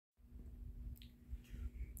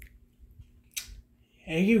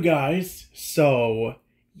Hey you guys, so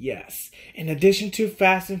yes, in addition to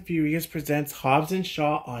Fast and Furious presents Hobbs and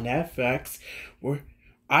Shaw on FX,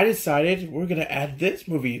 I decided we're gonna add this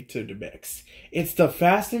movie to the mix. It's the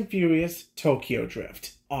Fast and Furious Tokyo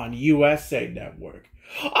Drift on USA Network.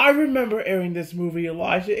 I remember airing this movie,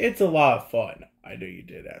 Elijah. It's a lot of fun. I know you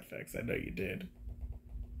did, FX. I know you did.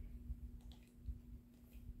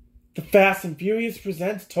 The Fast and Furious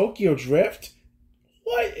presents Tokyo Drift?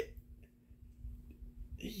 What?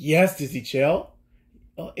 Yes, Dizzy Chill.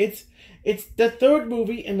 It's the third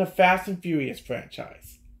movie in the Fast and Furious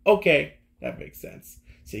franchise. Okay, that makes sense.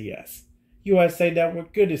 So yes, USA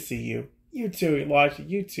Network, good to see you. You too, Elijah,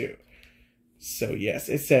 you too. So yes,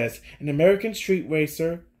 it says, an American street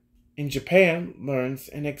racer in Japan learns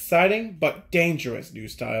an exciting but dangerous new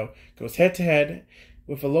style, goes head-to-head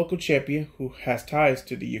with a local champion who has ties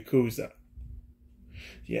to the Yakuza.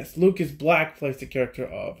 Yes, Lucas Black plays the character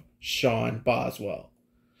of Sean Boswell.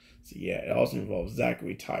 So yeah, it also involves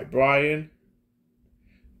Zachary Ty Bryan,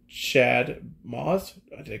 Chad Moss,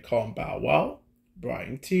 they call him Bow Wow,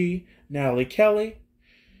 Brian T, Natalie Kelly,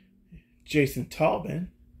 Jason Taubman,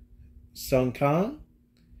 Sung Kang,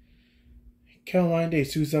 Caroline de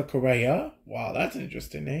Souza Correa, wow, that's an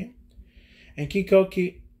interesting name, and Kiko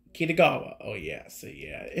Kitagawa. Oh yeah, so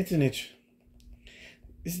yeah, it's an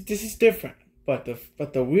this is different, but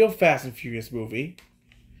the real Fast and Furious movie,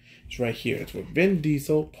 it's right here. It's with Vin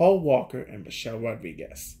Diesel, Paul Walker, and Michelle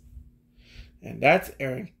Rodriguez. And that's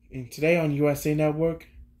airing today on USA Network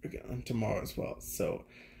and tomorrow as well. So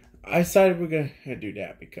I decided we're going to do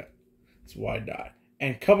that because why not?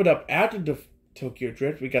 And covered up after the Tokyo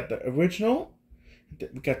Drift, we got the original,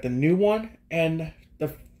 we got the new one, and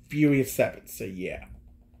the Furious 7. So yeah.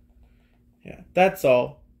 Yeah, that's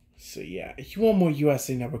all. So yeah, if you want more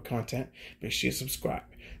USA Network content, make sure you subscribe.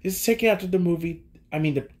 This is taken after the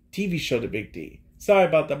the TV show The Big D. Sorry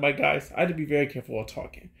about that, my guys. I had to be very careful while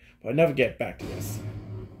talking, but I'll never get back to this.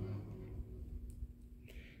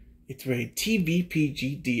 It's rated TV,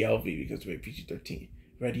 PG, DLV because it's rated PG-13.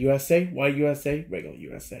 Red USA, White USA, Regular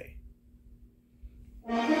USA.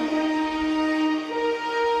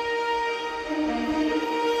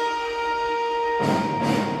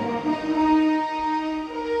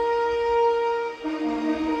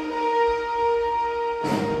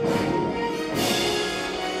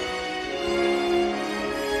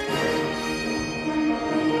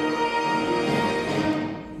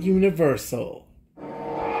 Universal.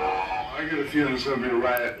 I get a feeling it's gonna be a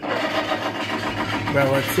riot.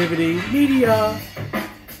 Relativity Media.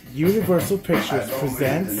 Universal Pictures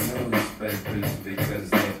presents,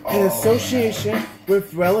 in association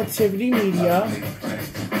with Relativity Media,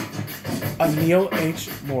 a Neil H.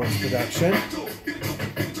 Morris production,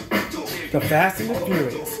 The Fast and the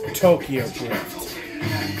Furious Tokyo Drift.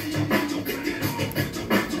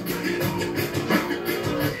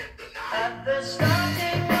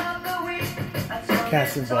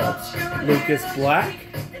 Cast involves Lucas Black,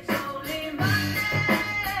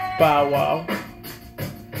 Bow Wow,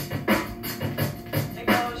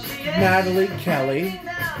 Natalie Kelly,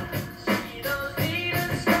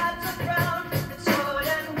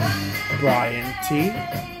 Brian T,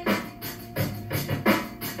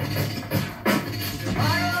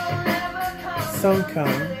 Sung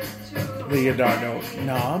Kang, Leonardo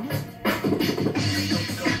Nam,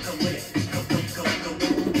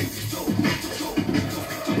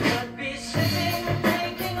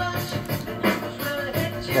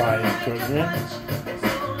 Brian Goodman,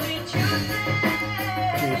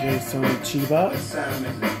 JJ Sony Chiba,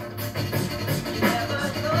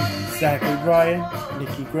 Zachary Bryan,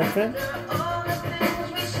 Nikki Griffin,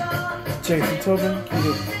 Jason Tobin,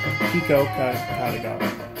 Kiko Kitagawa,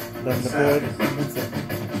 Linda Boyd, and Vincent.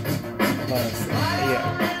 Yeah.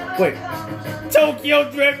 Wait. Tokyo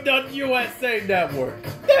Drift on USA Network.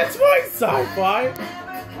 That's my sci-fi.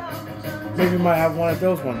 Maybe we might have one of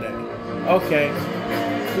those one day. Okay.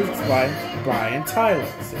 It's by Brian Tyler.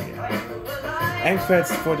 So yeah. And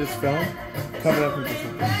credits for this film covered up in this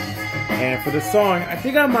movie. And for the song, I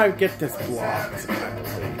think I might get this blocked, I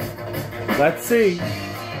believe. Let's see.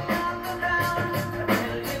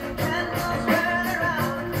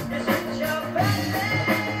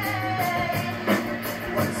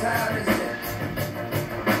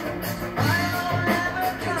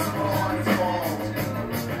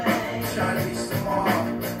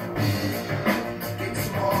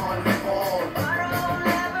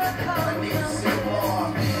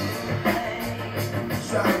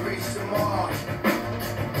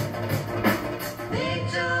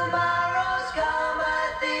 Tomorrow's coming.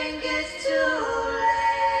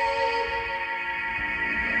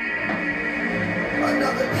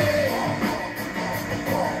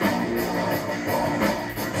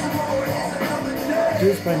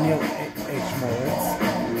 Produced by Neil H. Moritz.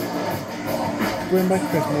 Written by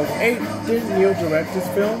Chris Moritz. Hey, didn't Neil direct this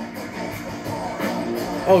film?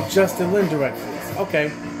 Oh, Justin Lin directed this.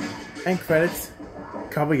 Okay. And credits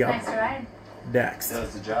coming up Thanks for riding. next.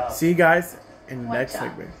 Does the job. See you guys in the What next job?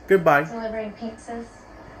 segment. Goodbye. Delivering pizzas.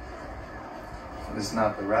 It's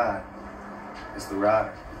not the ride. It's the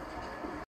rider.